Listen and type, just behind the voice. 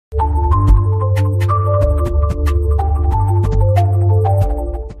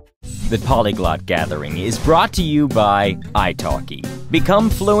The Polyglot Gathering is brought to you by italki. Become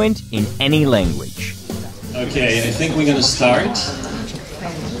fluent in any language. Okay, I think we're going to start.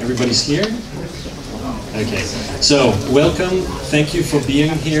 Everybody's here? Okay, so welcome. Thank you for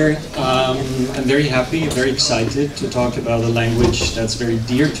being here. I'm very happy, very excited to talk about a language that's very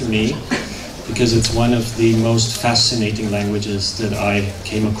dear to me because it's one of the most fascinating languages that I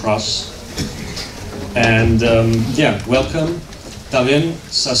came across. And yeah, welcome. Taven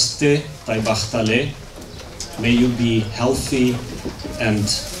saste taibachtale. May you be healthy and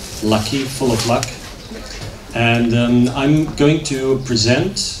lucky, full of luck. And I'm going to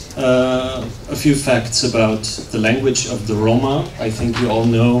present a few facts about the language of the Roma. I think you all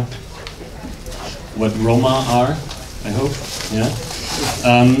know what Roma are, I hope, yeah.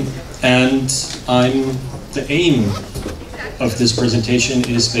 And the aim of this presentation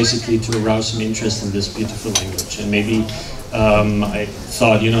is basically to arouse some interest in this beautiful language. And maybe I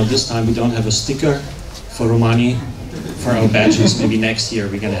thought, you know, this time we don't have a sticker for Romani for our badges. Maybe next year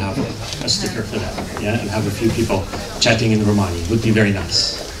we're going to have a sticker for that, yeah, and have a few people chatting in Romani. Would be very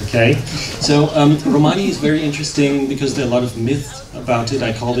nice. Okay, so Romani is very interesting because there are a lot of myths about it.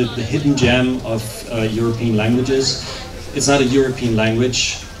 I called it the hidden gem of European languages. It's not a European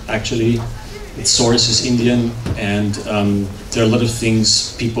language, actually. Its source is Indian, and there are a lot of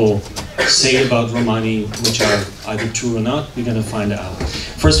things people say about Romani which are either true or not. We're going to find out.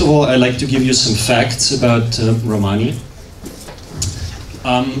 First of all, I'd like to give you some facts about Romani.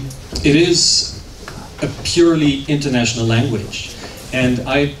 It is a purely international language, and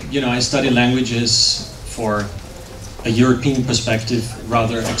I study languages for a European perspective,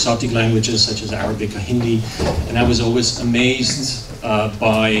 rather exotic languages such as Arabic or Hindi, and I was always amazed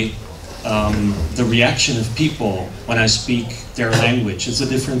by the reaction of people when I speak their language. It's a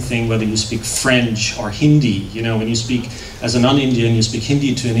different thing whether you speak French or Hindi. You know, when you speak as a non-Indian, you speak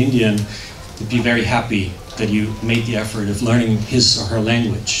Hindi to an Indian, you'd be very happy that you made the effort of learning his or her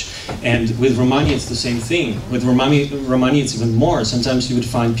language. And with Romani, it's the same thing. With Romani, it's even more. Sometimes you would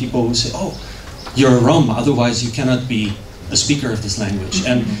find people who say, oh, you're a Roma, otherwise you cannot be a speaker of this language.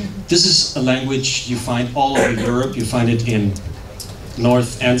 And this is a language you find all over Europe. You find it in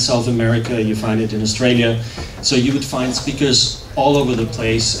North and South America, you find it in Australia. So you would find speakers all over the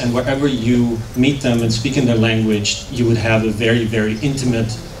place, and wherever you meet them and speak in their language, you would have a very, very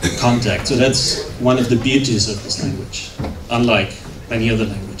intimate contact. So that's one of the beauties of this language, unlike many other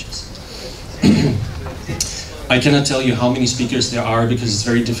languages. I cannot tell you how many speakers there are because it's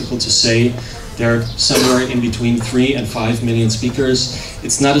very difficult to say. There are somewhere in between 3 and 5 million speakers.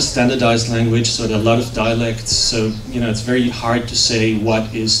 It's not a standardized language, so there are a lot of dialects. So, you know, it's very hard to say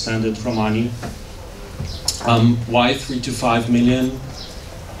what is standard Romani. Why 3 to 5 million?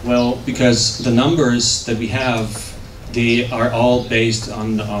 Well, because the numbers that we have, they are all based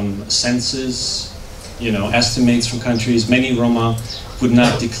on census, you know, estimates from countries. Many Roma would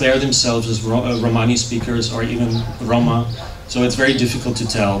not declare themselves as Romani speakers or even Roma. So it's very difficult to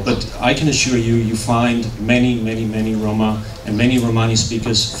tell, but I can assure you, you find many, many, many Roma and many Romani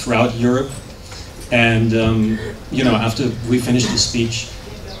speakers throughout Europe. And, you know, after we finish the speech,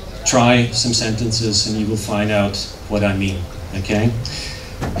 try some sentences and you will find out what I mean, okay?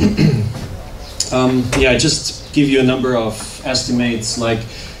 Yeah, just give you a number of estimates, like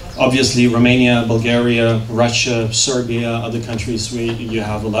obviously Romania, Bulgaria, Russia, Serbia, other countries where you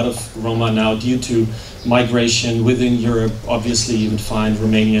have a lot of Roma now due to migration within Europe. Obviously you would find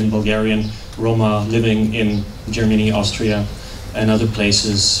Romanian, Bulgarian Roma living in Germany, Austria, and other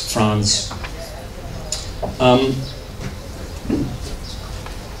places, France.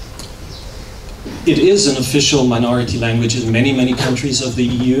 It is an official minority language in many, many countries of the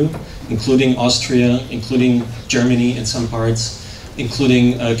EU, including Austria, including Germany in some parts,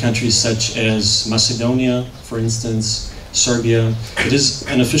 including countries such as Macedonia, for instance, Serbia. It is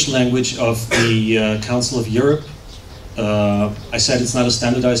an official language of the Council of Europe. I said it's not a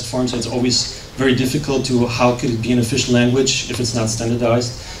standardized form, so it's always very difficult to how could it be an official language if it's not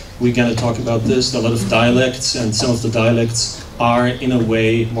standardized. We're going to talk about this. There are a lot of dialects, and some of the dialects are, in a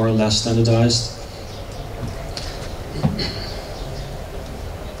way, more or less standardized.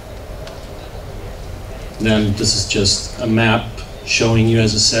 Then this is just a map showing you,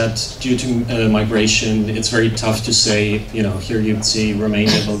 as I said, due to migration, it's very tough to say, you know, here you'd see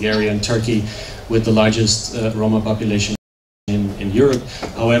Romania, Bulgaria, and Turkey with the largest Roma population in Europe.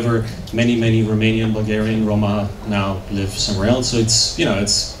 However, many, many Romanian, Bulgarian Roma now live somewhere else, so it's, you know,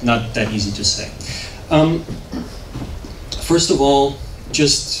 it's not that easy to say. First of all,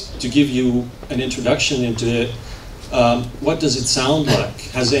 just to give you an introduction into it, what does it sound like?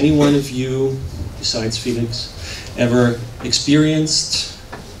 Has any one of you, besides Felix, ever experienced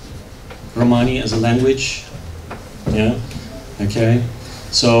Romani as a language? Yeah? Okay.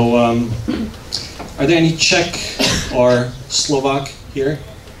 So, are there any Czech or Slovak here?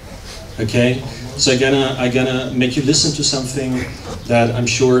 Okay. So I'm gonna make you listen to something that I'm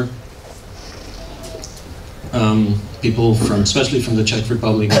sure people from, especially from the Czech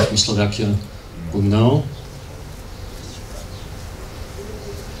Republic and from Slovakia, will know.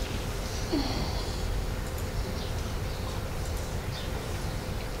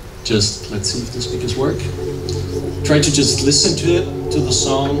 Just, let's see if the speakers work. Try to just listen to it, to the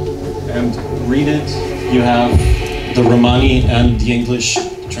song, and read it. You have the Romani and the English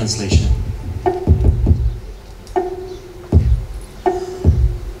translation.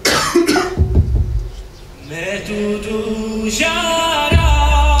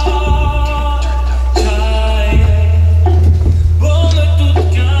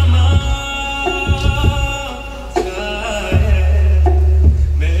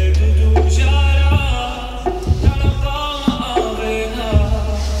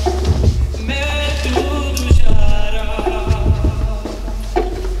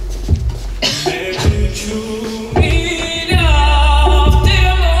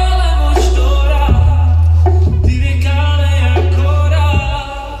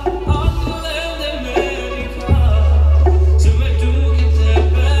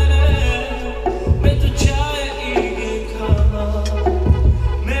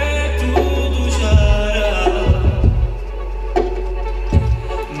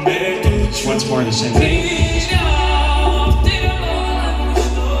 Once more the same thing.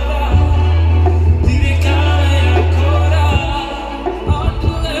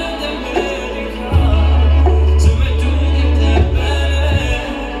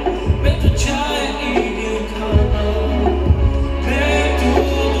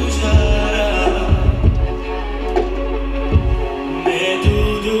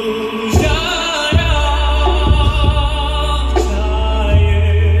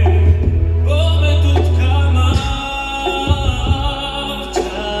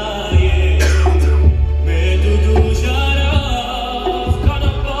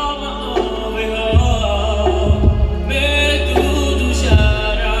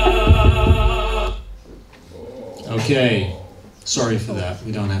 Okay, sorry for that.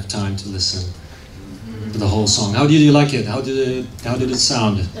 We don't have time to listen to the whole song. How did you like it? How did it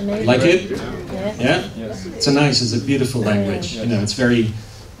sound? Amazing. Like it? Yeah. Yeah? It's a beautiful language. You know, it's very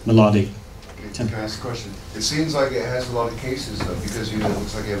melodic. Can I ask a question? It seems like it has a lot of cases though, because it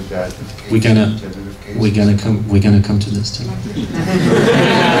looks like you have dative cases. We're gonna come to this too.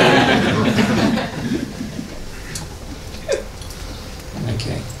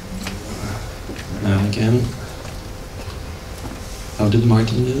 Okay. Now again. How did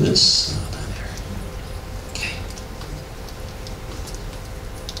Martin do this? Oh, down there.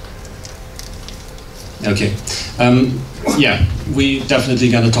 Okay. Okay. Yeah, we definitely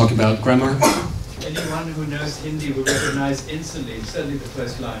gonna talk about grammar. Anyone who knows Hindi will recognize instantly, certainly the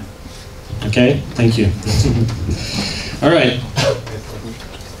first line. Okay, thank you. All right.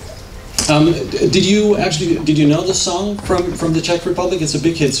 Did you know the song from the Czech Republic? It's a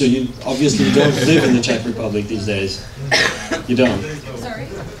big hit, so you obviously don't live in the Czech Republic these days. You don't? Sorry?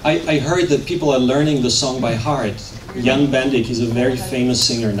 I heard that people are learning the song by heart. Jan Bendik, he's a very famous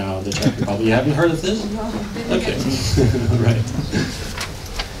singer now in the Czech Republic. You haven't heard of this? Okay.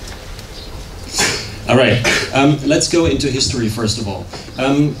 All right. Let's go into history first of all.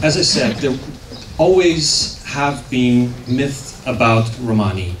 As I said, there always have been myths about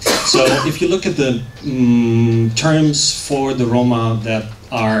Romani. So if you look at the terms for the Roma that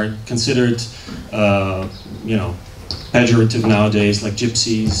are considered, pejorative nowadays, like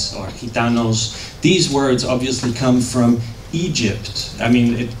gypsies or gitanos, these words obviously come from Egypt. I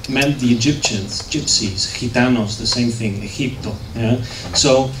mean, it meant the Egyptians, gypsies, gitanos, the same thing, Egipto. Yeah?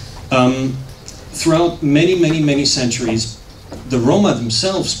 So throughout many centuries, the Roma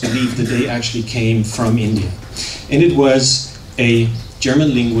themselves believed that they actually came from India. And it was a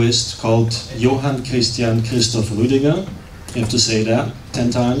German linguist called Johann Christian Christoph Rüdiger, you have to say that 10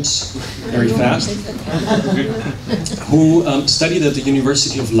 times, very fast, who studied at the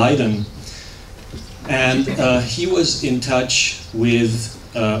University of Leiden. And he was in touch with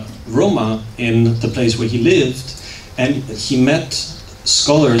Roma in the place where he lived, and he met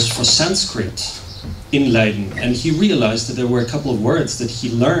scholars for Sanskrit in Leiden, and he realized that there were a couple of words that he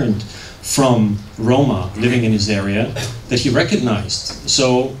learned from Roma living in his area that he recognized.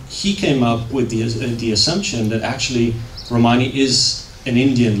 So he came up with the assumption that actually Romani is an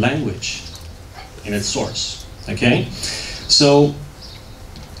Indian language in its source. Okay? So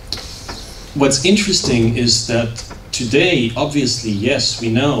what's interesting is that today, obviously, yes, we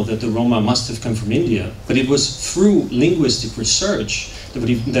know that the Roma must have come from India, but it was through linguistic research that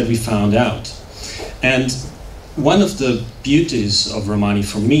we found out. And one of the beauties of Romani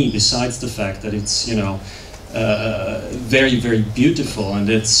for me, besides the fact that it's, you know, very, very beautiful, and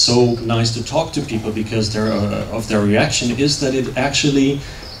it's so nice to talk to people because of their reaction, is that it actually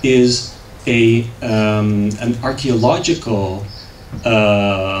is an archaeological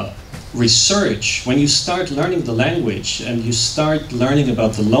research. When you start learning the language and you start learning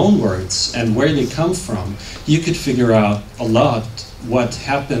about the loanwords and where they come from, you could figure out a lot what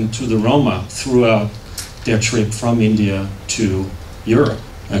happened to the Roma throughout their trip from India to Europe.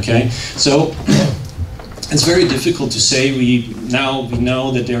 Okay, so it's very difficult to say. We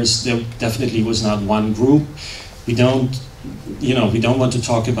know that there definitely was not one group. We don't want to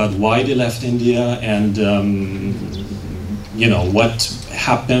talk about why they left India and you know, what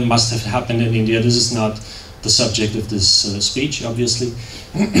must have happened in India. This is not the subject of this speech, obviously.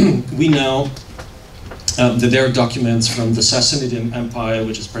 We know that there are documents from the Sassanid Empire,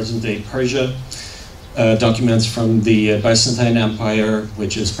 which is present-day Persia, documents from the Byzantine Empire,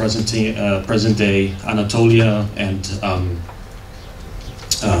 which is present-day Anatolia and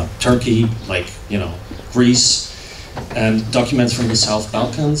Turkey, like, you know, Greece, and documents from the South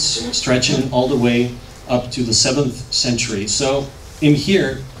Balkans, stretching all the way up to the 7th century. So in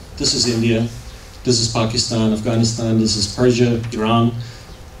here, this is India, this is Pakistan, Afghanistan, this is Persia, Iran,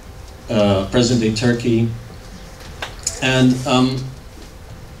 present-day Turkey, and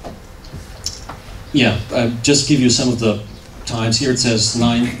yeah, I'll just give you some of the times. Here it says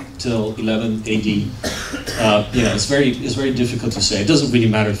 9 till 11 AD. You know, it's very difficult to say. It doesn't really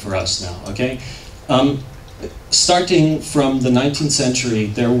matter for us now. Okay. Starting from the 19th century,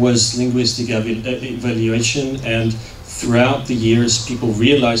 there was linguistic evaluation, and throughout the years, people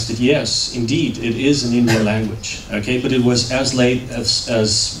realized that yes, indeed, it is an Indian language. Okay, but it was as late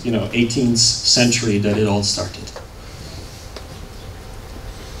as you know, 18th century that it all started.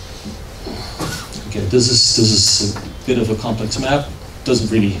 Okay, this is a bit of a complex map. Doesn't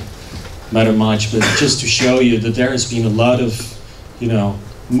really matter much, but just to show you that there has been a lot of, you know,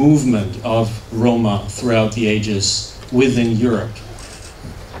 movement of Roma throughout the ages within Europe.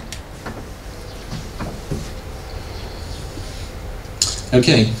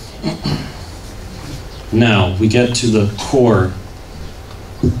 Okay, now we get to the core.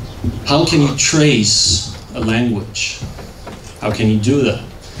 How can you trace a language? How can you do that?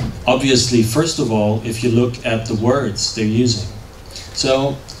 Obviously, first of all, if you look at the words they're using.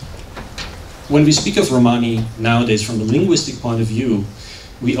 So, when we speak of Romani nowadays from a linguistic point of view,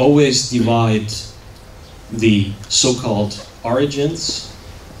 we always divide the so-called origins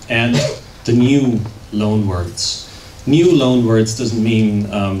and the new loanwords. New loanwords doesn't mean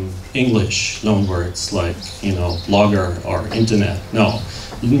English loanwords like, you know, blogger or internet. No,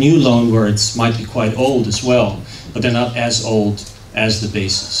 new loanwords might be quite old as well, but they're not as old as the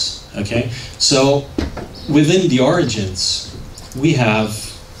basis. Okay, so within the origins, we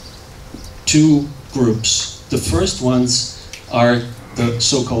have two groups. The first ones are the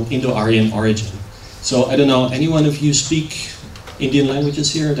so-called Indo-Aryan origin. So I don't know, any one of you speak Indian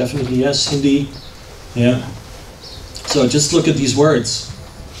languages here? Definitely yes. Hindi? Yeah. So just look at these words.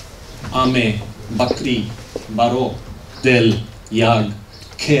 Ame, Bakri, Baro, Del, Yag,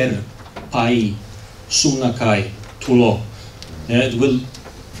 Kher, Pai, Sumnakai, Tulo. Yeah, it will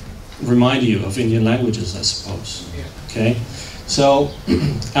remind you of Indian languages, I suppose. Okay. So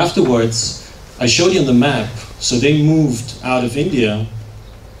afterwards, I showed you on the map. So they moved out of India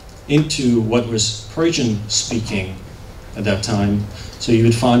into what was Persian speaking at that time. So you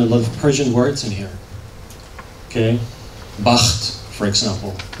would find a lot of Persian words in here. Okay, Bacht, for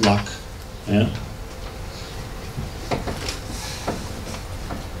example, luck. Yeah.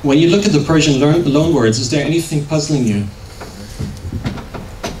 When you look at the Persian loanwords, is there anything puzzling you?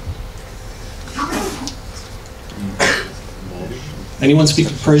 Anyone speak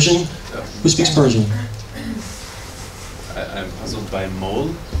Persian? Who speaks Persian? I'm puzzled by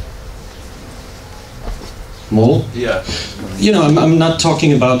mole. Mole? Yeah. You know, I'm not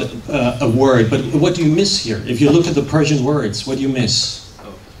talking about a word, but what do you miss here? If you look at the Persian words, what do you miss?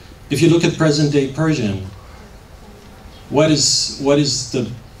 Oh. If you look at present-day Persian, what is the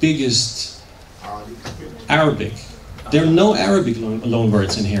biggest Arabic? There are no Arabic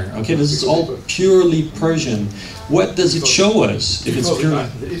loanwords in here. Okay, this is all purely Persian. What does it show us if it's purely?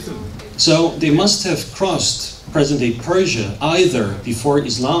 So they must have crossed present-day Persia either before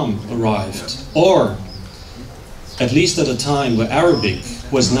Islam arrived, or at least at a time where Arabic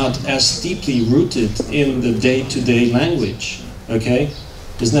was not as deeply rooted in the day-to-day language. Okay,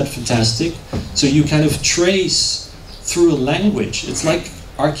 isn't that fantastic? So you kind of trace through a language. It's like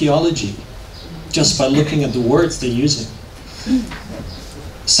archaeology, just by looking at the words they're using.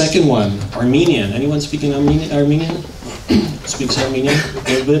 Second one, Armenian. Anyone speaking Armenian? Speaks Armenian a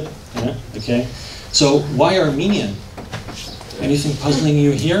little bit? Yeah, okay. So why Armenian? Anything puzzling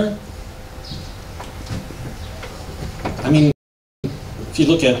you here? I mean, if you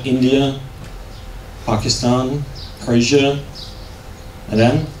look at India, Pakistan, Persia, and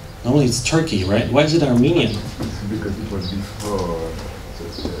then normally it's Turkey, right? Why is it Armenian? Because it was before,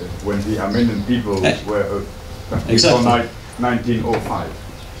 when the Armenian people were exactly. before 1905.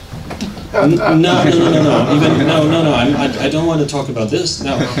 No. Even no. I don't want to talk about this.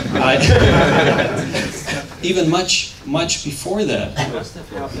 No, even much before that. It must have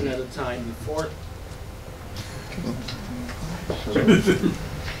happened at a time before.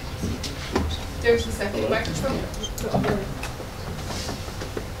 There's a second microphone.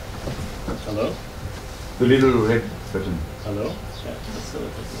 Hello? The little red button. Hello? Yeah, that's the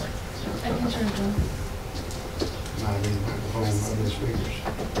microphone. I can turn it on. Not in the microphone, not in the speakers.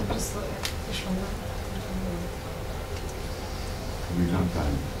 Just push one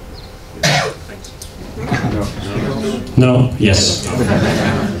Thanks. No. Yes.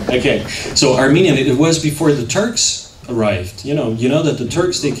 Okay. So Armenian. It was before the Turks arrived. You know that the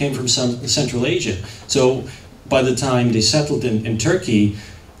Turks, they came from Central Asia. So by the time they settled in Turkey,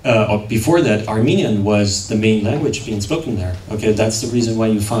 or before that, Armenian was the main language being spoken there. Okay, that's the reason why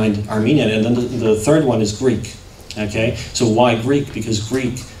you find Armenian. And then the third one is Greek. Okay, so why Greek? Because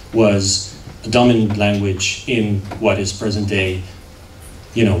Greek was a dominant language in what is present day,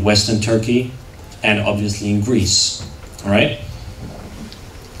 Western Turkey, and obviously in Greece. All right.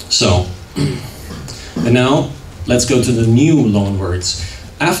 So, and now let's go to the new loanwords.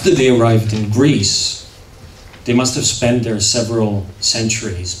 After they arrived in Greece, they must have spent there several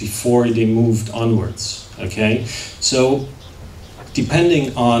centuries before they moved onwards. Okay, so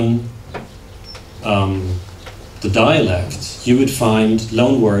depending on the dialect, you would find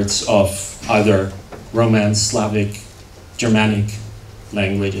loanwords of either Romance, Slavic, Germanic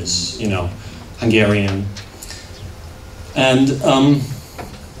languages, Hungarian. And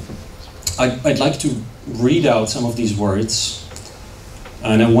I'd like to read out some of these words,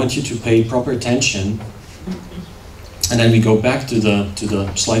 and I want you to pay proper attention. And then we go back to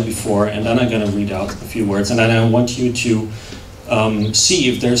the slide before, and then I'm going to read out a few words, and then I want you to see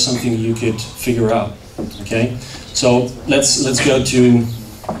if there's something you could figure out. Okay, so let's go to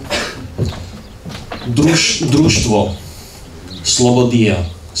društvo, slobodia,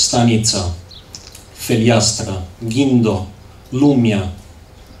 stanica, feliastra, gindo, lumia,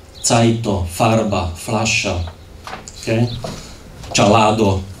 caito, farba, flasha. Okay,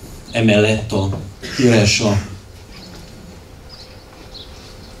 chalado, emeleto, piresho.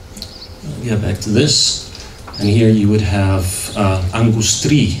 Get back to this, and here you would have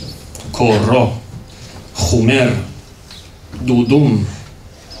angustri, koro, chumer, dudum,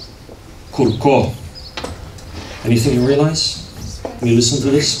 kurko. Anything you realize when you listen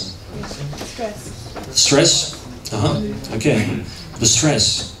to this? Stress. Stress? Okay. The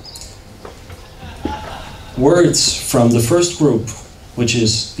stress. Words from the first group, which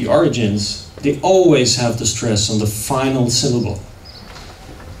is the origins, they always have the stress on the final syllable.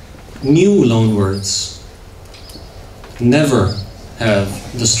 New loanwords never have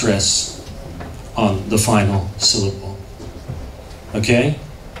the stress on the final syllable. Okay?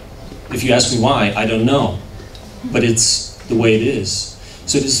 If you ask me why, I don't know. But it's the way it is.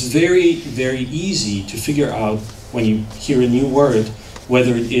 So it is very, very easy to figure out when you hear a new word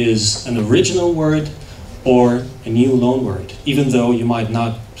whether it is an original word or a new loanword, even though you might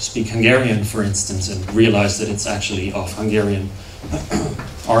not speak Hungarian, for instance, and realize that it's actually of Hungarian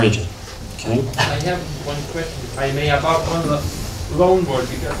origin. Okay? I have one question, if I may, about one loanword,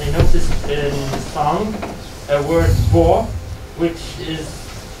 because I noticed in the song a word bo, which is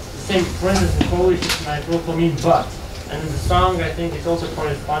the same, for instance, in Polish it might also mean but. And in the song, I think it also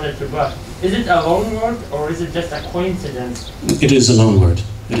corresponded to but. Is it a loanword or is it just a coincidence? It is a loanword.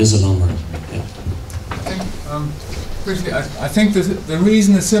 It is a loanword. Yeah. I think the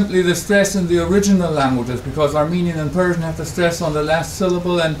reason is simply the stress in the original languages, because Armenian and Persian have the stress on the last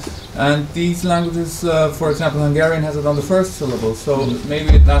syllable, and these languages, for example, Hungarian has it on the first syllable. So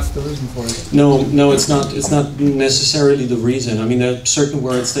maybe that's the reason for it. No, it's not. It's not necessarily the reason. I mean, there are certain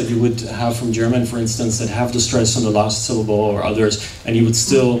words that you would have from German, for instance, that have the stress on the last syllable, or others, and you would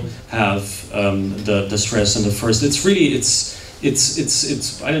still have the stress on the first. It's really it's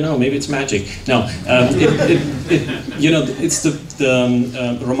I don't know, maybe it's magic. Now, it's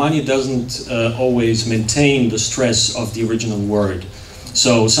the Romani doesn't always maintain the stress of the original word.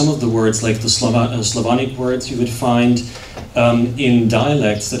 So some of the words, like the Slavonic words, you would find in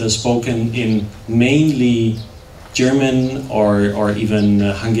dialects that are spoken in mainly German or even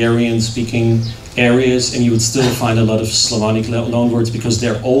Hungarian-speaking areas, and you would still find a lot of Slavonic loanwords because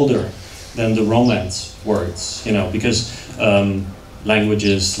they're older than the Romance words, you know, because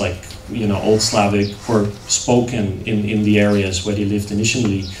languages like, you know, Old Slavic were spoken in the areas where they lived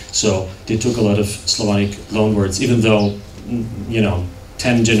initially, so they took a lot of Slavonic loanwords, even though, you know,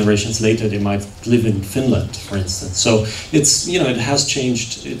 10 generations later they might live in Finland, for instance. So it's, you know, it has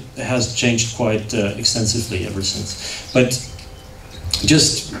changed quite extensively ever since. But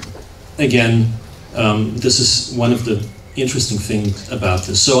just again, this is one of the interesting things about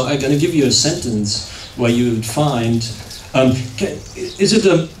this. So I'm going to give you a sentence where you would find, is it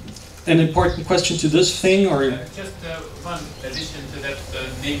an important question to this thing, or? Just one addition to that, the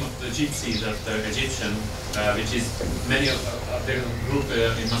name of the gypsies of the Egyptian, which is many of the group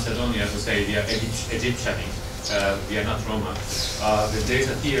in Macedonia who say we are Egyptianic, we are not Roma. There is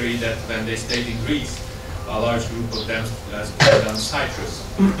a theory that when they stayed in Greece, a large group of them split on Cyprus,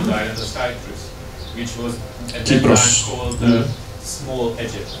 the island of Cyprus, which was at that time called Small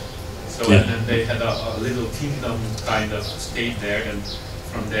Egypt. So and then they had a little kingdom kind of state there, and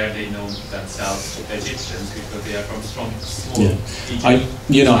from there they know themselves Egyptians because they are from small Egypt.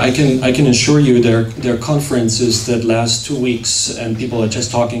 I can assure you there are conferences that last 2 weeks and people are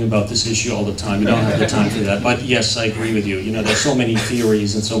just talking about this issue all the time. We don't have the time for that. But yes, I agree with you. You know, there's so many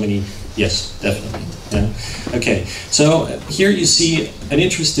theories and so many. Yes, definitely. Yeah. Okay. So here you see an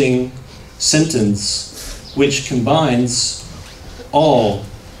interesting sentence which combines all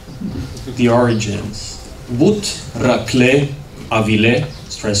the origins. But rakle avile,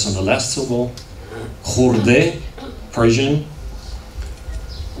 stress on the last syllable, Hurde, Persian,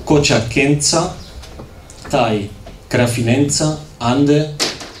 Kochakenca, Tai, Krafinenca, Ande,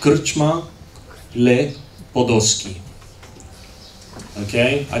 Krčma, Le, Podoski.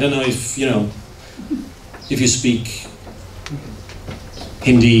 Okay, I don't know if you speak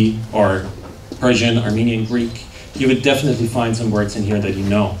Hindi or Persian, Armenian, Greek, you would definitely find some words in here that you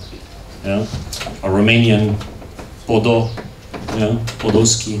know. Yeah? A Romanian, Podo,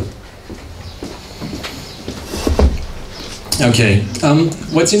 Podoski. Okay,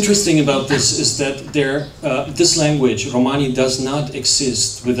 what's interesting about this is that this language, Romani, does not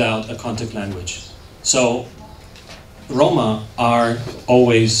exist without a contact language. So, Roma are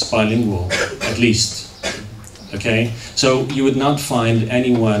always bilingual, at least. Okay, so you would not find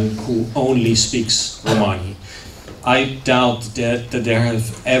anyone who only speaks Romani. I doubt that there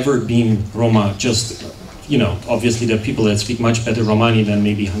have ever been Roma, just, obviously there are people that speak much better Romani than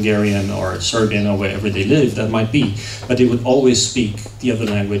maybe Hungarian or Serbian or wherever they live, that might be, but they would always speak the other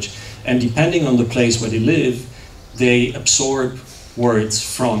language. And depending on the place where they live, they absorb words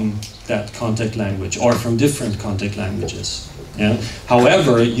from that contact language or from different contact languages. Yeah?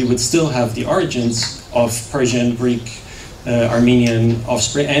 However, you would still have the origins of Persian, Greek, Armenian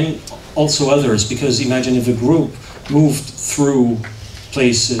offspring, and also others, because imagine if a group moved through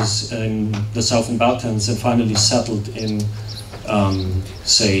places in the Southern Balkans and finally settled in,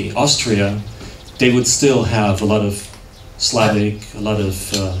 say, Austria, they would still have a lot of Slavic, a lot of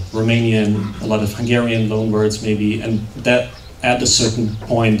Romanian, a lot of Hungarian loanwords maybe, and that at a certain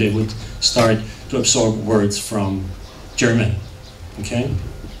point they would start to absorb words from German. Okay?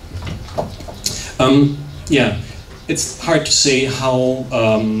 Yeah, it's hard to say how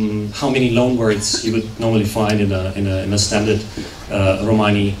many loanwords you would normally find in a standard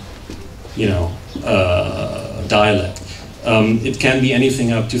Romani, dialect. It can be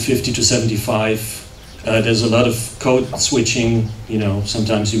anything up to 50 to 75. There's a lot of code switching.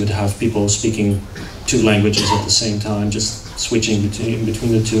 Sometimes you would have people speaking 2 languages at the same time, just switching between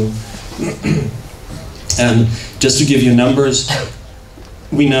the two. And just to give you numbers,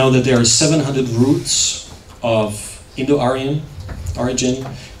 we know that there are 700 roots of Indo-Aryan origin.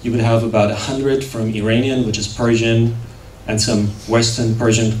 You would have about 100 from Iranian, which is Persian, and some Western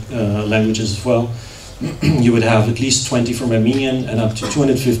Persian languages as well. You would have at least 20 from Armenian and up to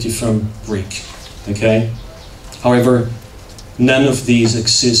 250 from Greek. Okay? However, none of these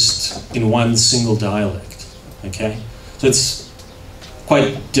exist in one single dialect. Okay? So it's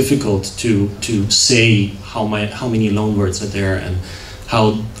quite difficult to say how many loanwords are there and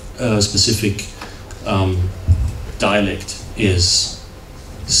how specific dialect is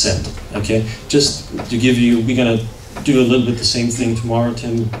said. Okay? Just to give you, we're gonna do a little bit the same thing tomorrow,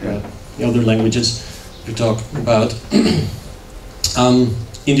 Tim, the other languages we talk about.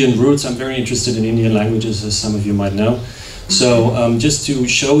 Indian roots, I'm very interested in Indian languages, as some of you might know. So just to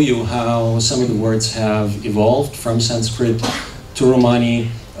show you how some of the words have evolved from Sanskrit, to Romani.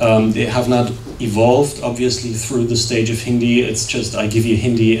 They have not evolved, obviously, through the stage of Hindi. It's just I give you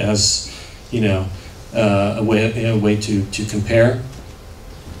Hindi as, you know, a way to compare.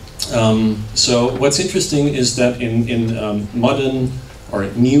 So what's interesting is that in modern or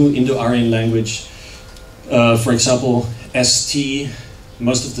new Indo-Aryan language, for example, ST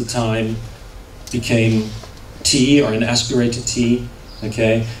most of the time became T or an aspirated T,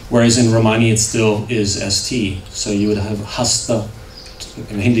 okay? Whereas in Romani it still is ST. So you would have hasta,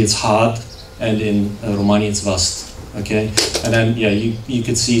 in Hindi it's hard, and in Romani it's vast, okay? And then, yeah, you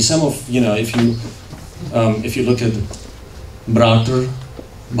could see some of, you know, if you look at Brater,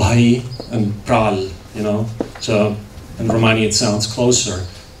 Bhai, and Pral, you know? So in Romani it sounds closer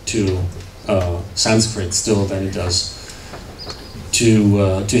to Sanskrit still than it does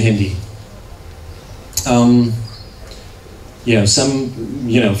to Hindi. Yeah, some,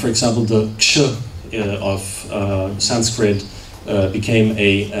 you know, for example, the ksha of Sanskrit became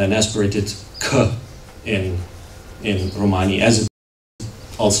an aspirated k in Romani, as it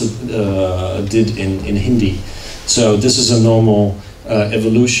also did in Hindi. So this is a normal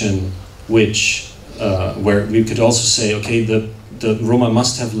evolution, which where we could also say, okay, the Roma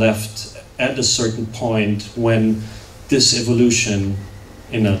must have left at a certain point when this evolution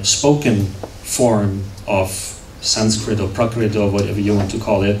in a spoken form of Sanskrit or Prakrit or whatever you want to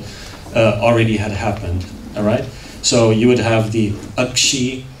call it already had happened. All right, so you would have the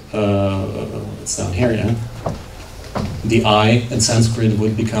akshi, it's down here, yeah. The I in Sanskrit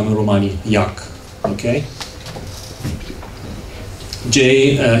would become a Romani yak. Okay.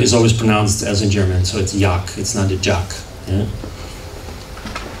 J is always pronounced as in German, so it's yak. It's not a jak. Yeah?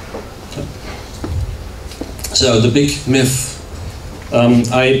 So the big myth.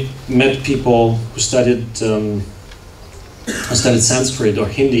 I met people who studied Sanskrit or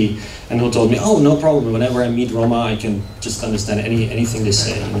Hindi, and who told me, "Oh, no problem. Whenever I meet Roma, I can just understand anything they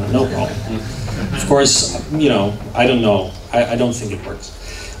say. You know, no problem." Of course, you know, I don't know. I don't think it works.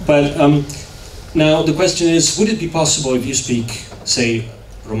 But now the question is, would it be possible if you speak, say,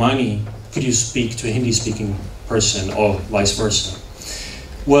 Romani, could you speak to a Hindi-speaking person, or vice versa?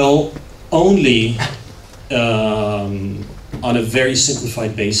 Well, only on a very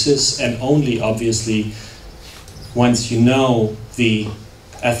simplified basis, and only obviously once you know the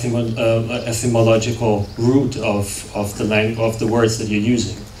etymological root of the words that you're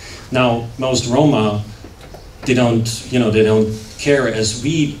using. Now, most Roma, they don't care, as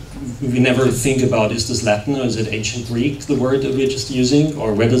we never think about, is this Latin or is it ancient Greek, the word that we're just using,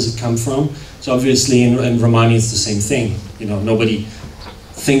 or where does it come from? So obviously in Romani it's the same thing. You know, nobody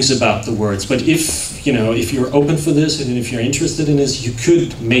thinks about the words. But if, you know, if you're open for this and if you're interested in this, you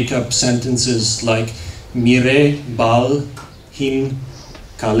could make up sentences like mire bal hin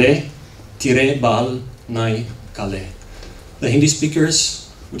kale, tire bal nai kale. The Hindi speakers,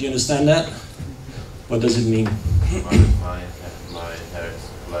 would you understand that? What does it mean? My hair is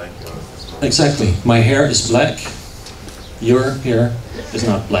black. Exactly. My hair is black. Your hair is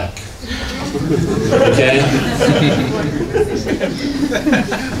not black. Okay?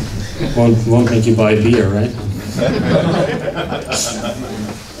 won't make you buy beer, right?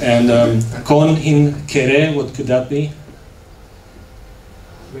 And kon hin kere, what could that be?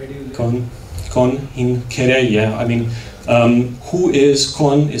 Where do you live? Kon hin kere, yeah. I mean, who is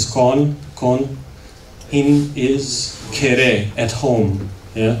kon, hin is kere, at home.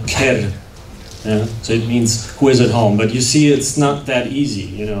 Yeah, ker. Yeah, so it means who is at home. But you see, it's not that easy.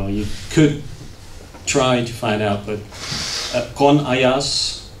 You know, you could try to find out, but kon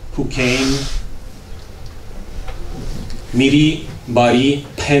ayas, who came, miri bari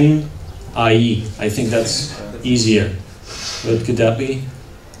pen ai. I think that's easier. What could that be?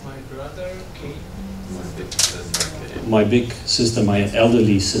 My brother came. My big sister, my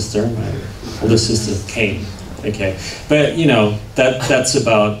elderly sister, my older sister came. Okay, but you know that's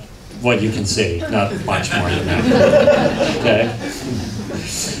about what you can say, not much more than that. Okay.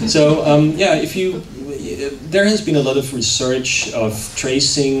 So yeah, there has been a lot of research of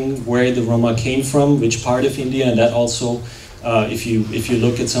tracing where the Roma came from, which part of India, and that also, if you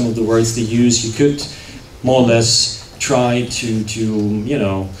look at some of the words they use, you could more or less try to you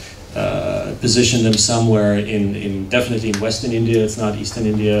know, position them somewhere in definitely in Western India. It's not Eastern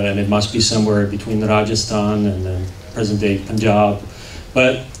India, and it must be somewhere between Rajasthan and then present-day Punjab.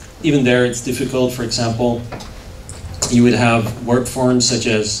 But even there, it's difficult. For example, you would have word forms such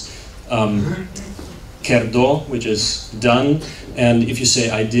as kerdo, which is done, and if you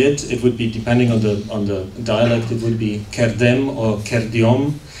say I did, it would be, depending on the dialect, it would be kerdem or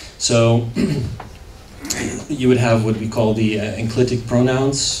kerdiom. So you would have what we call the enclitic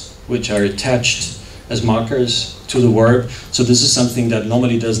pronouns, which are attached as markers to the word. So this is something that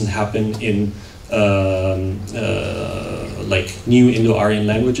normally doesn't happen in like new Indo-Aryan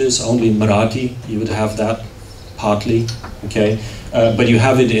languages. Only in Marathi you would have that partly, okay? But you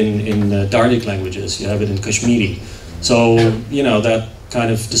have it in Dardic languages, you have it in Kashmiri. So, you know, that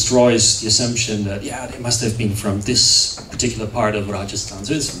kind of destroys the assumption that, yeah, they must have been from this particular part of Rajasthan.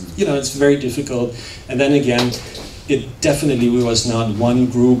 So it's, you know, it's very difficult. And then again, it definitely was not one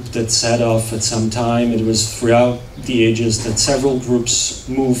group that set off at some time. It was throughout the ages that several groups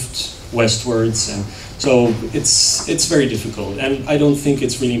moved westwards. And so it's very difficult. And I don't think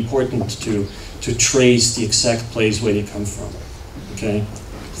it's really important to trace the exact place where they come from, okay?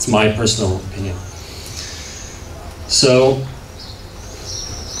 It's my personal opinion. So,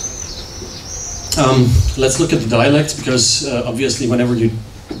 let's look at the dialects, because obviously whenever you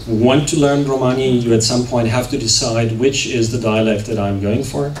want to learn Romani, you at some point have to decide which is the dialect that I'm going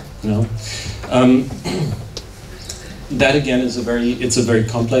for, you know? That again is it's a very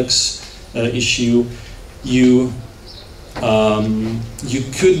complex issue. You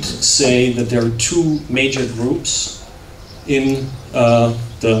could say that there are two major groups in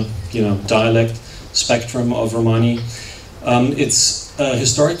the dialect spectrum of Romani. It's a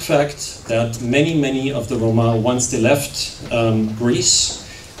historic fact that many of the Roma, once they left Greece,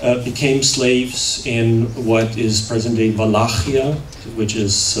 became slaves in what is present-day Wallachia, which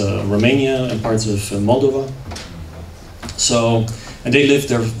is Romania and parts of Moldova. So, and they lived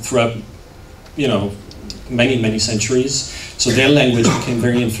there throughout, you know, many centuries. So their language became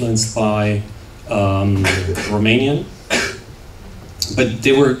very influenced by Romanian. But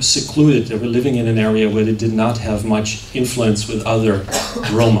they were secluded, they were living in an area where they did not have much influence with other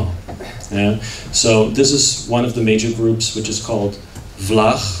Roma. Yeah? So this is one of the major groups, which is called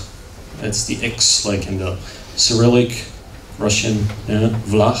Vlach. That's the X, like in the Cyrillic Russian, yeah?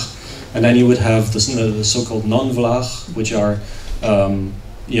 Vlach. And then you would have the so-called non-Vlach, which are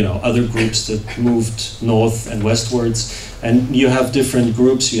you know, other groups that moved north and westwards. And you have different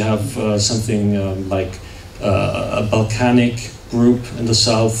groups. You have something like a Balkanic group in the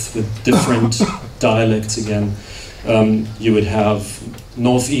south with different dialects again. You would have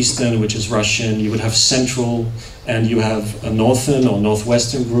northeastern, which is Russian. You would have central, and you have a northern or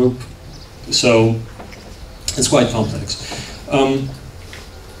northwestern group. So it's quite complex.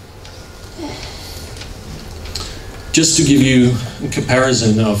 Just to give you a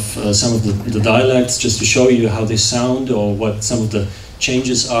comparison of some of the dialects, just to show you how they sound or what some of the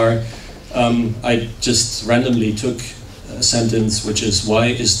changes are, I just randomly took a sentence which is, why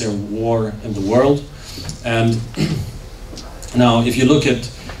is there war in the world? And now if you look at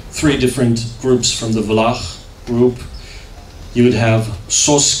three different groups from the Vlach group, you would have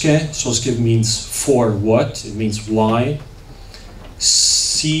soske. Soske means for what, it means why.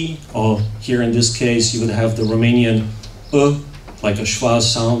 Si, or here in this case you would have the Romanian like a schwa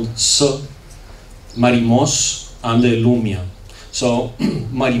sound, s. Marimos, ande lumia. So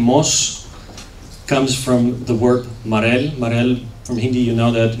marimos comes from the word marel. Marel from Hindi, you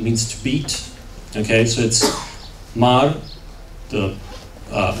know that means to beat. Okay, so it's mar, the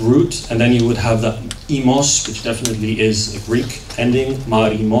root, and then you would have the imos, which definitely is a Greek ending,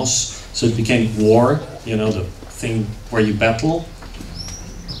 marimos. So it became war, you know, the thing where you battle.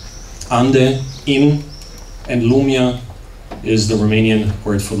 Ande, in, and lumia is the Romanian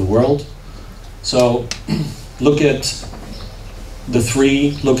word for the world. So look at the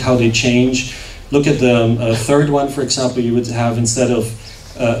three, look how they change. Look at the third one, for example, you would have, instead of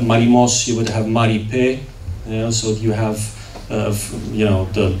marimos, you would have maripe. You know, so you have, you know,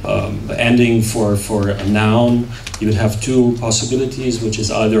 the ending for a noun. You would have two possibilities, which is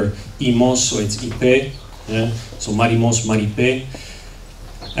either imos or it's ipe. Yeah? So marimos, maripe.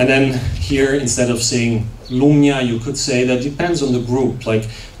 And then here, instead of saying lumia, you could say, that depends on the group. Like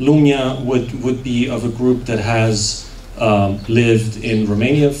lumia would be of a group that has lived in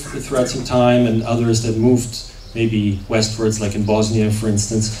Romania throughout some time, and others that moved maybe westwards, like in Bosnia, for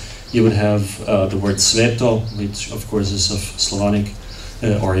instance. You would have the word sveto, which of course is of Slavonic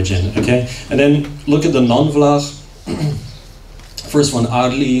origin. Okay, and then look at the non-Vlach. First one,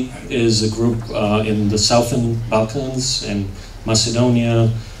 Arli, is a group in the southern Balkans and Macedonia,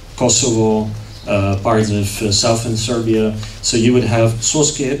 Kosovo, parts of southern Serbia. So you would have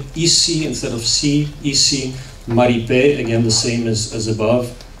soske, isi instead of si, isi, maripe, again the same as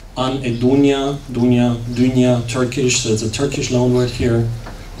above. An e dunya, dunya, Turkish, so it's a Turkish loanword here.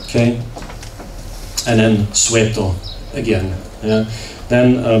 Okay, and then sveto again. Yeah.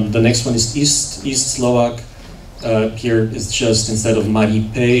 Then the next one is East Slovak, Here it's just instead of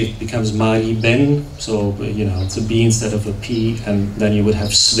maripe, it becomes mariben, so you know it's a B instead of a P, and then you would have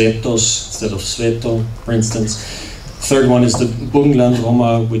svetos instead of sveto, for instance. Third one is the Burgenland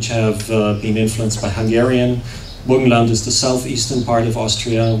Roma, which have been influenced by Hungarian. Burgenland is the southeastern part of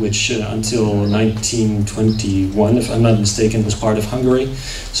Austria, which until 1921, if I'm not mistaken, was part of Hungary.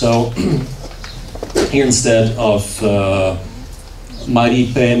 So here instead of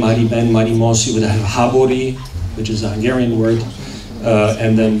maripe, mariben, marimos, you would have habori, which is a Hungarian word,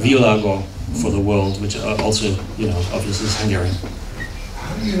 and then vilago for the world, which also, you know, obviously is Hungarian.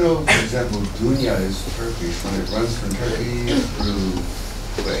 How do you know, for example, dunya is Turkish when it runs from Turkey through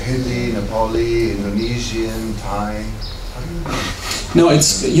Hindi, Nepali, Indonesian, Thai? How do you know? No,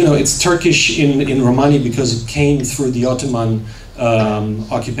 it's, you know, it's Turkish in Romani because it came through the Ottoman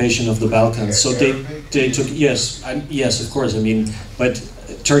occupation of the Balkans. So they took, yes, yes, of course, I mean, but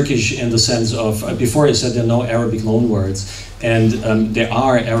Turkish in the sense of, before I said there are no Arabic loanwords, and there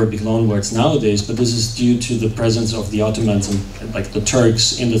are Arabic loanwords nowadays, but this is due to the presence of the Ottomans and like the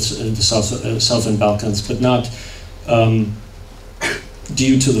Turks in the southern Balkans, but not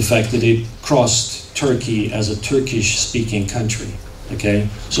due to the fact that they crossed Turkey as a Turkish-speaking country. Okay,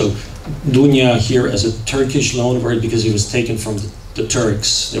 so dunya here as a Turkish loanword because it was taken from the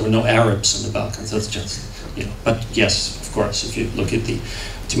Turks. There were no Arabs in the Balkans. That's just, you know. But yes, of course, if you look at the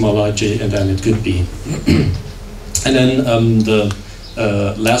etymology, and then it could be. And then the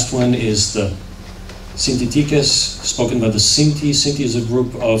last one is the Sintitikes, spoken by the Sinti. Sinti is a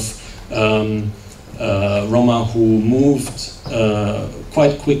group of Roma who moved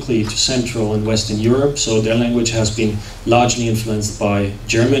quite quickly to Central and Western Europe, so their language has been largely influenced by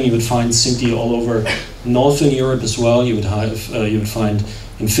German. You would find Sinti all over Northern Europe as well. You would find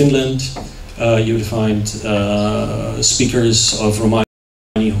in Finland. You would find speakers of Romani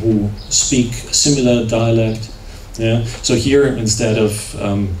who speak similar dialect. Yeah. So here, instead of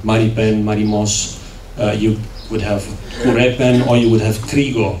maripen, marimos, you would have kurepen, or you would have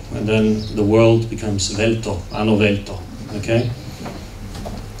krigo, and then the world becomes velto, ano velto. Okay.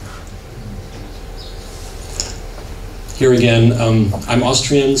 Here again, I'm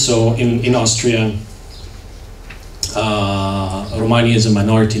Austrian, so in Austria, Romani is a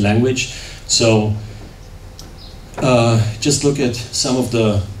minority language. So just look at some of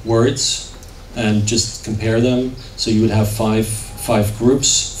the words and just compare them. So you would have five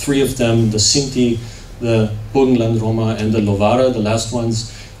groups. Three of them, the Sinti, the Burgenland Roma, and the Lovara. The last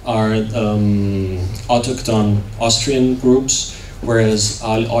ones are autochthon Austrian groups, whereas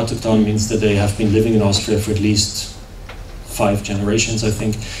autochthon means that they have been living in Austria for at least 5 generations, I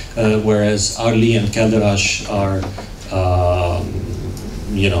think, whereas Arli and Kelderash are,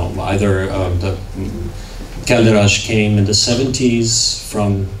 you know, either the Kelderash came in the 70s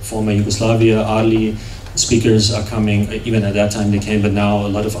from former Yugoslavia. Arli speakers are coming, even at that time they came, but now a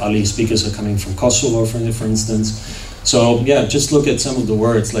lot of Arli speakers are coming from Kosovo, for instance. So yeah, just look at some of the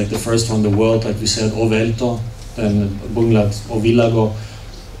words, like the first one, the world, like we said, Ovelto, then Bunglat, Ovilago,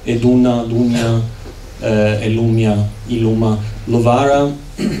 Eduna, Dunya, Elumia, Iluma, Lovara.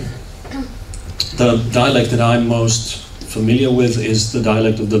 The dialect that I'm most familiar with is the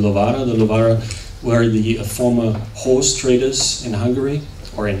dialect of the Lovara. The Lovara were the former horse traders in Hungary,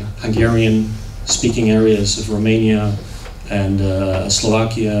 or in Hungarian-speaking areas of Romania and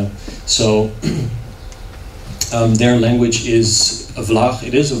Slovakia. So their language is a Vlach.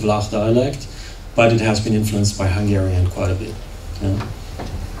 It is a Vlach dialect, but it has been influenced by Hungarian quite a bit. Yeah.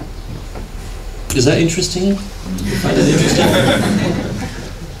 Is that interesting? You find it interesting?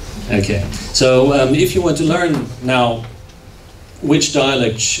 Okay. So if you want to learn now, which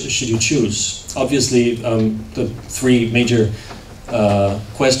dialect should you choose? Obviously, the 3 major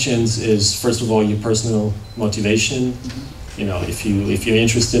questions is, first of all, your personal motivation. You know, if you're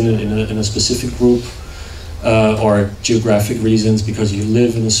interested in a specific group, or geographic reasons because you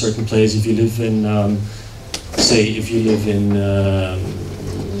live in a certain place. If you live in, say, if you live in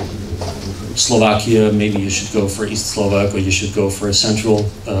Slovakia, maybe you should go for East Slovak, or you should go for a central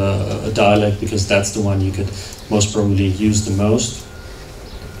dialect because that's the one you could most probably use the most.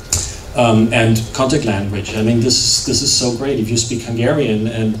 And contact language. I mean, this is so great. If you speak Hungarian,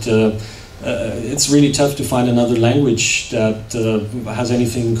 and it's really tough to find another language that has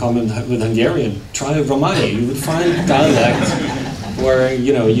anything in common with Hungarian. Try Romani. You would find dialect where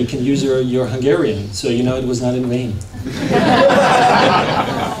you can use your Hungarian. So it was not in vain.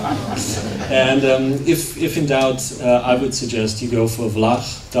 And if in doubt, I would suggest you go for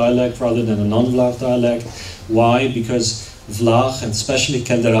Vlach dialect rather than a non-Vlach dialect. Why? Because Vlach, and especially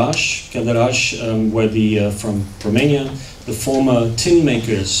Kelderash were from Romania, the former tin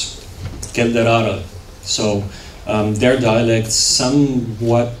makers, Kelderara. So Their dialects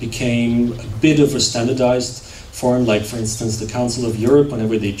somewhat became a bit of a standardized form, like for instance the Council of Europe,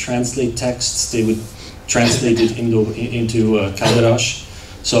 whenever they translate texts, they would translate it into Kalderash.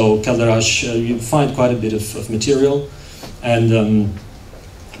 So Kalderash, you find quite a bit of material, and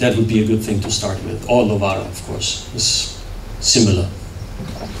that would be a good thing to start with. Or Lovara, of course, is similar.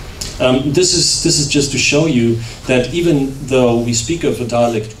 This is just to show you that even though we speak of a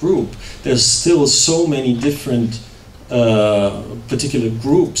dialect group, there's still so many different particular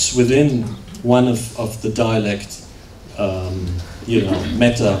groups within one of the dialect,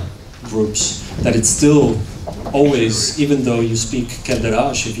 meta groups, that it's still always, even though you speak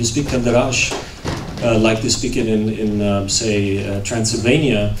Kalderash, if you speak Kalderash like they speak it in say,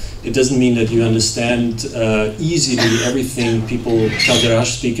 Transylvania, it doesn't mean that you understand easily everything people,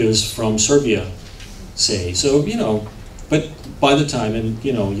 Kalderash speakers from Serbia, say. So, but by the time, and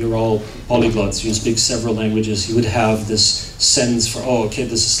you're all polyglots, you speak several languages, you would have this sense for, oh, okay,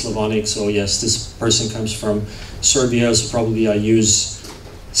 this is Slavonic, so yes, this person comes from Serbia, so probably I use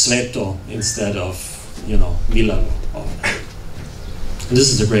Sveto instead of, Milano. And this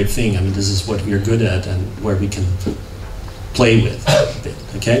is a great thing. I mean, this is what we're good at and where we can play with a bit,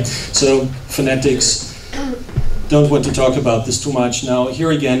 okay? So, phonetics, don't want to talk about this too much now.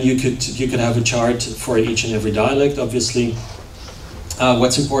 Here again, you could have a chart for each and every dialect, obviously.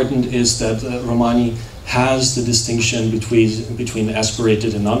 What's important is that Romani has the distinction between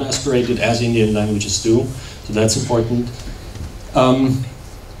aspirated and non-aspirated, as Indian languages do, so that's important.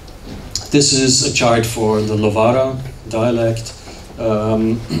 This is a chart for the Lovara dialect.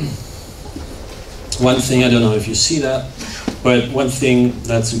 One thing, I don't know if you see that, but one thing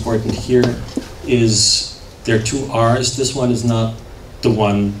that's important here is there are two R's. This one is not the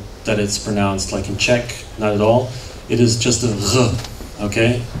one that it's pronounced like in Czech, not at all. It is just a R,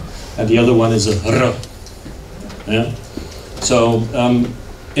 okay? And the other one is a R. Yeah? So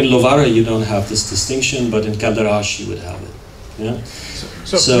in Lovara you don't have this distinction, but in Kalderash you would have it. Yeah?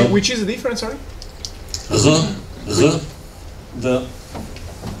 So which is the difference, sorry?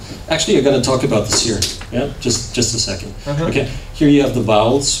 Actually, I'm going to talk about this here. Yeah, just a second. Uh-huh. Okay, here you have the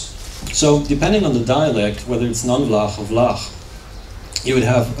vowels. So depending on the dialect, whether it's non-Vlach or Vlach, you would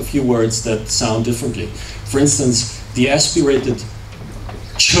have a few words that sound differently. For instance, the aspirated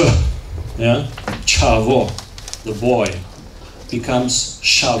ch, yeah, chavo, the boy, becomes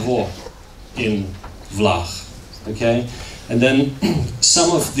shavo in Vlach. Okay, and then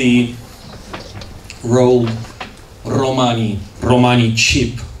some of the rolled Romani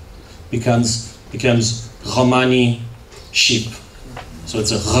chip becomes Romani sheep. So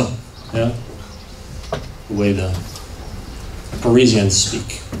it's a R, yeah, the way the Parisians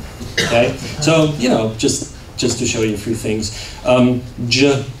speak. Okay, so just to show you a few things.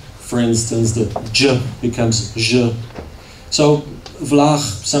 J, for instance, the J becomes J. So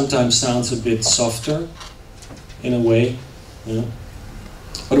Vlach sometimes sounds a bit softer, in a way. Yeah?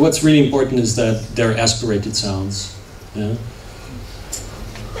 But what's really important is that they're aspirated sounds. Yeah?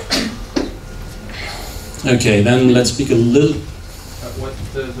 Okay, then let's speak a little. What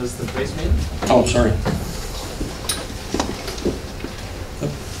does the phrase mean? Oh, sorry.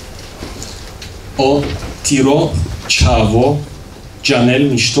 O tiro chavo janel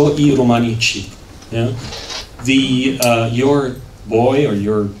mishto I romani chip. Yeah, your boy or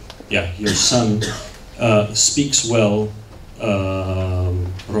your son speaks well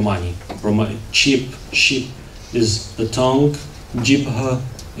Romani. Chip is the tongue, jibha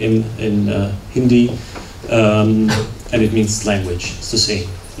in Hindi, and it means language. It's the same,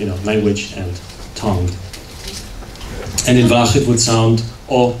 language and tongue. And in Vlach it would sound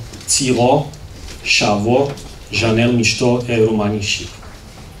O tiro shavo janel mishto e Romani ship.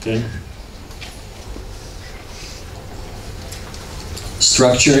 Okay.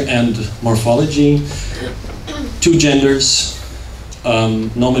 Structure and morphology. Two genders.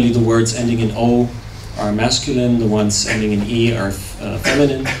 Normally the words ending in O are masculine, the ones ending in E are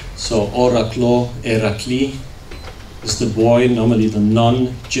feminine. So oraklo, erakli is the boy, normally the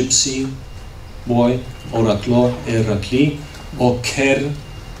non-gypsy boy. Oraklo, erakli. Oker,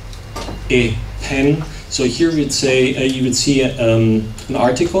 e pen. So here you'd say, you would see an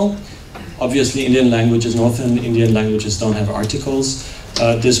article. Obviously Indian languages, Northern Indian languages don't have articles.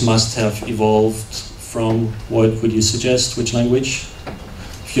 This must have evolved from, what would you suggest, which language?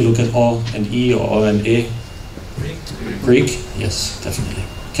 If you look at O and E or O and E. Greek? Yes, definitely.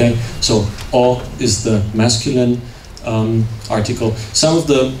 Okay, so O is the masculine article. Some of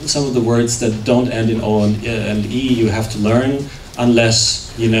the words that don't end in O and E you have to learn,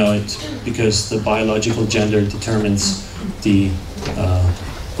 unless you know it, because the biological gender determines the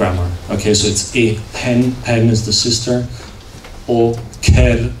grammar. Okay, so it's e pen, pen is the sister, o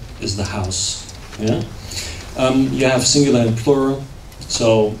ker is the house. Yeah. You have singular and plural,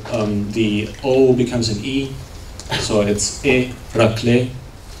 so the o becomes an e, so it's e rakle.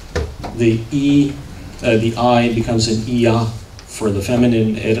 The e, the I becomes an ia for the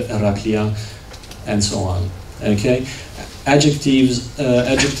feminine, raklia, and so on. Okay. Adjectives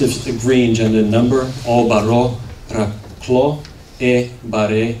agree in gender and number. O baro raklo, e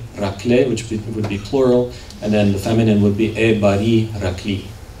bare rakle, which would be plural, and then the feminine would be e bari rakli.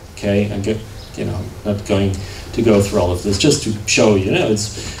 Okay, and I'm not going to go through all of this, just to show you,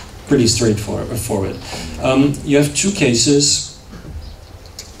 it's pretty straightforward. You have two cases,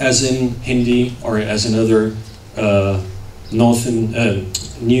 as in Hindi or as in other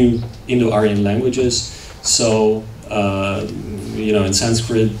new Indo-Aryan languages. So, in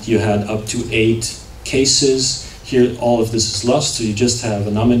Sanskrit you had up to 8 cases. Here all of this is lost, so you just have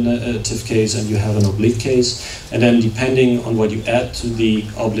a nominative case and you have an oblique case. And then depending on what you add to the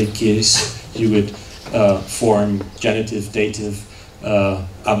oblique case, you would form genitive, dative,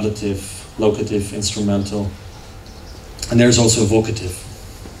 ablative, locative, instrumental. And there's also vocative.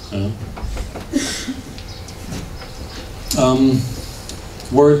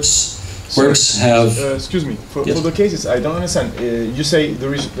 Words have... excuse me, for the cases, I don't understand. You say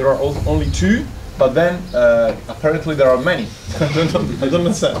there are only 2, but then apparently there are many. I don't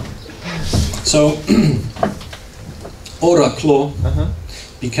understand. So, oraklo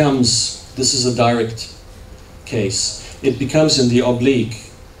becomes, this is a direct case, it becomes in the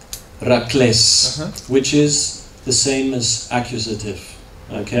oblique, rakles, which is the same as accusative,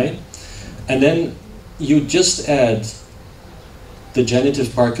 okay? And then you just add the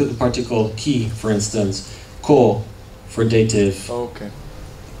genitive particle ki, for instance, ko for dative,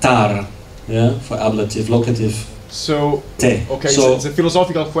 tar, yeah, for ablative, locative, so te. Okay, so it's a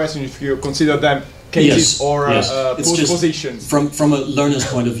philosophical question if you consider them cases or postpositions. From a learner's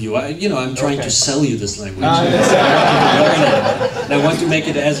point of view, I'm trying to sell you this language. I want to make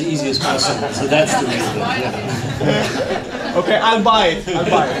it as easy as possible, so that's the reason. Yeah. Okay, I'll buy it.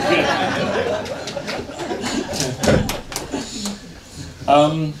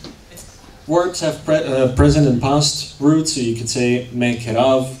 Words have present and past roots, so you could say me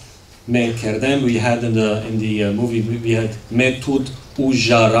kerav, me kerdem. We had in the movie we had me tud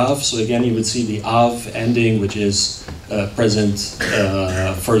ujarav. So again, you would see the av ending, which is present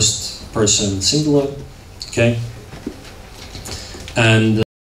first person singular. Okay, and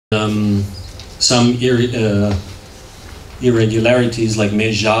some irregularities like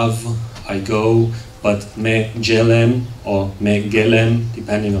me jav, I go. But me gelem or me gelem,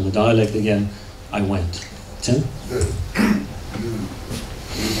 depending on the dialect again, I went. Tim? You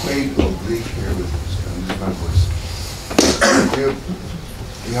equate oblique here with my voice.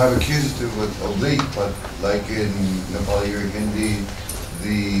 You have accusative with oblique, but like in Nepali or Hindi,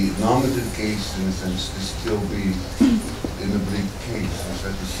 the nominative case, in a sense, is still be in oblique case. Is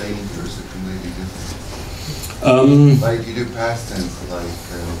that the same or is it completely different? Like you do past tense, like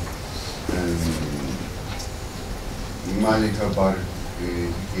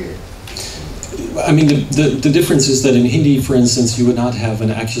I mean, the difference is that in Hindi, for instance, you would not have an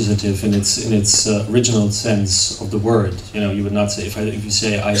accusative in its original sense of the word. You would not say, if you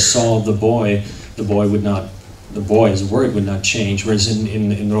say I saw the boy would not, the boy's word would not change, whereas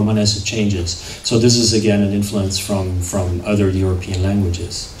in Romanes it changes. So this is again an influence from other European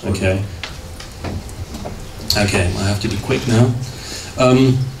languages. Okay. Okay, I have to be quick now.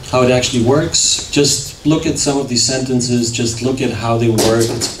 How it actually works, just look at some of these sentences, just look at how they work.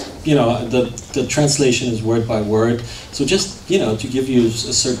 It's, the translation is word by word. So just, to give you a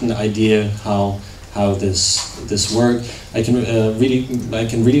certain idea how this works, I can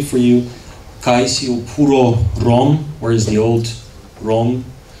read it for you. Kaisi puro rom, where is the old rom?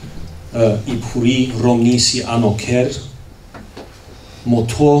 Ipuri romnisi anoker.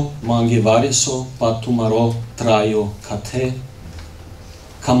 Moto mangevariso patumaro traio kate.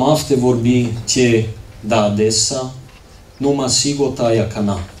 Kamafte vorbi te da desa, numa sigotaya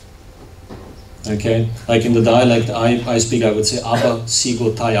kana. Okay, like in the dialect I speak, I would say Abba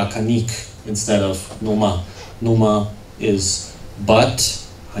sigotaya kanik instead of numa. Numa is but,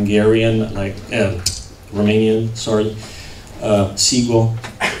 Hungarian, like Romanian, sorry. Sigo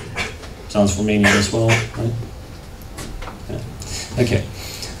sounds Romanian as well, right? Yeah. Okay.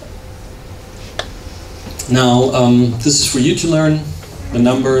 Now, this is for you to learn. The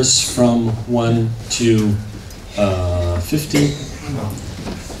numbers from 1 to 50.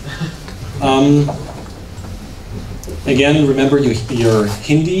 Again, remember your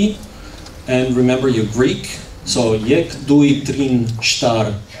Hindi and remember your Greek. So, yek, dui, trin,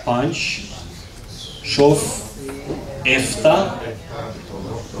 shtar, Panch, Shof, Efta,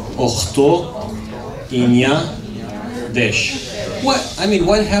 Ochto, Inya, Desh. What? I mean,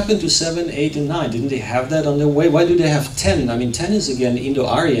 what happened to 7, 8, and 9? Didn't they have that on their way? Why do they have 10? I mean, 10 is again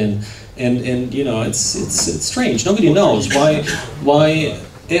Indo-Aryan, and you know, it's strange. Nobody knows why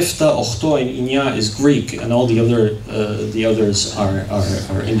Efta, Ochto, and Inya is Greek, and all the others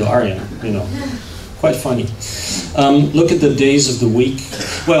are Indo-Aryan. You know, quite funny. Look at the days of the week.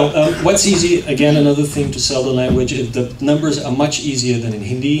 Well, what's easy? Again, another thing to sell the language. The numbers are much easier than in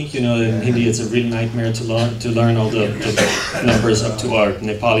Hindi. You know, in Hindi it's a real nightmare to learn all the numbers up to our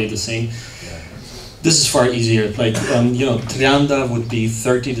Nepali the same. This is far easier. Like you know, Trianda would be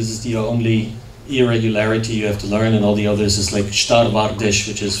 30. This is the only irregularity you have to learn, and all the others is like Shtar Vardesh,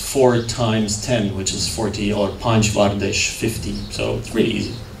 which is 4 times 10, which is 40, or Panch Vardesh, 50. So it's really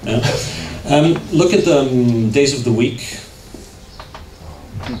easy. Yeah? Look at the days of the week.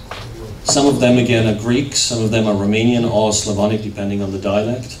 Some of them again are Greek, some of them are Romanian or Slavonic, depending on the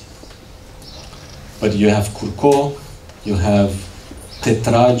dialect. But you have Kurko, you have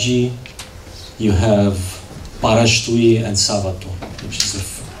Tetragi, you have Parashtui and Savato, which is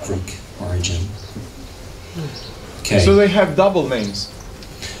of Greek origin. Okay. So they have double names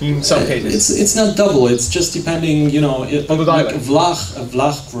in some cases. It's not double. It's just depending, you know. On the dialect. Like a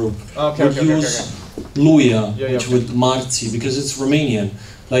Vlach group would use Luia, which would Marci, because it's Romanian.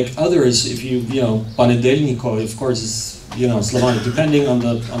 Like others, if you know, Panedelniko, of course, is, you know, Slavonic, depending on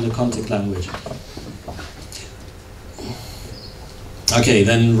the contact language. Okay,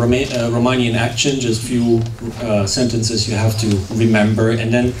 then Romanian action, just few sentences you have to remember,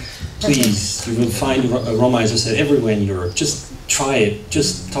 and then please, you will find Roma, as I said, everywhere in Europe. Just try it,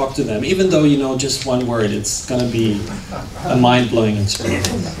 just talk to them. Even though you know just one word, it's going to be a mind-blowing experience.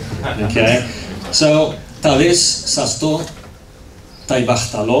 Okay, so Taves Sasto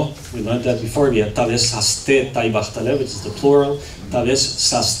Taibachtalo, we learned that before. We had Taves Saste Taibachtale, which is the plural. Taves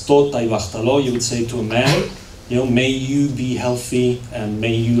Sasto Taibachtalo, you would say to a man, you know, may you be healthy and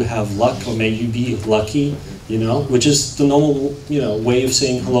may you have luck, or may you be lucky, you know, which is the normal, you know, way of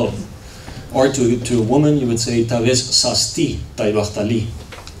saying hello. Or to a woman, you would say Taves Sasti Taibachtali.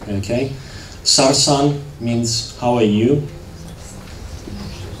 Okay? Sarsan means how are you?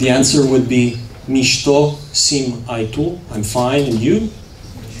 The answer would be Mishto sim aitu, I'm fine, and you?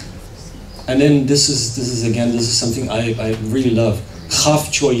 And then this is something I really love. Chav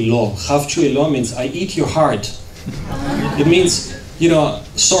choilo. Chav choilo means I eat your heart. It means, you know,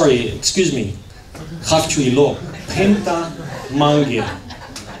 sorry, excuse me. Chav choilo. Penta mange.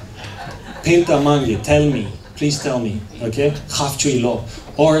 Penta mange, tell me. Please tell me. Okay? Chav choilo.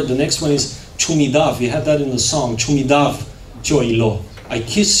 Or the next one is chumidav. We had that in the song. Chumidav choilo. I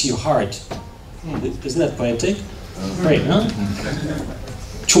kiss your heart. Isn't that poetic? Great, huh?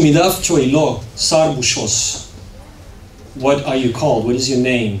 Chumidav choilo sarbushos. What are you called? What is your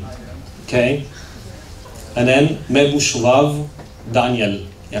name? Okay? And then Mebushuvav Daniel.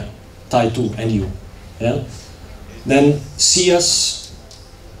 Yeah. Taitu, and you. Yeah? Then Sias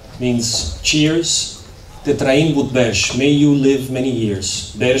means cheers. Tetrain bud bersh. May you live many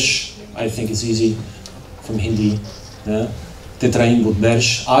years. Bersh, I think it's easy from Hindi. Yeah? Tetrain bud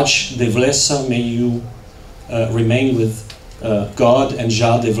bersh. Ach devlesa, may you remain with God, and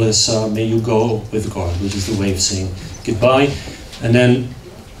Ja devlesa, may you go with God, which is the way of saying goodbye. And then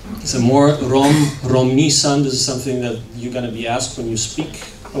some more Romnisan. This is something that you're going to be asked when you speak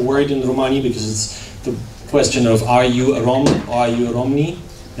a word in Romani, because it's the question of, are you a Rom or are you a Romni?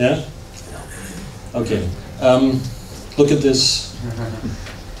 Yeah? Okay. Look at this.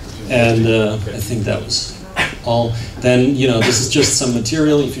 And I think that was all. Then, you know, this is just some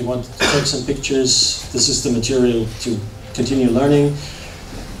material. If you want to take some pictures, this is the material to continue learning.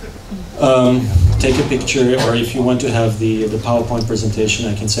 Take a picture, or if you want to have the PowerPoint presentation,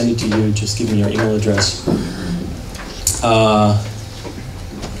 I can send it to you. Just give me your email address.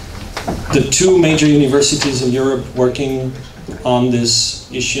 The two major universities in Europe working on this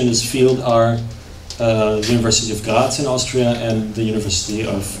issue, in this field, are the University of Graz in Austria and the University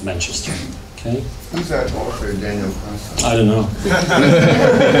of Manchester. Okay? Who's that author, Daniel Krasa? I don't know.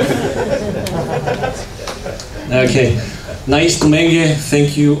 Okay. Nice to meet you.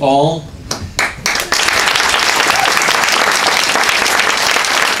 Thank you all.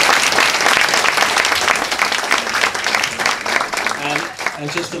 And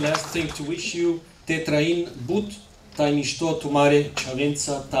just the last thing, to wish you Tetrain But Tai Mishto Tumare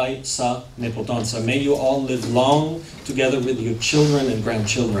Chavenza Tai Sa Nepotanza. May you all live long together with your children and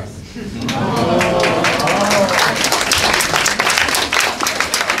grandchildren.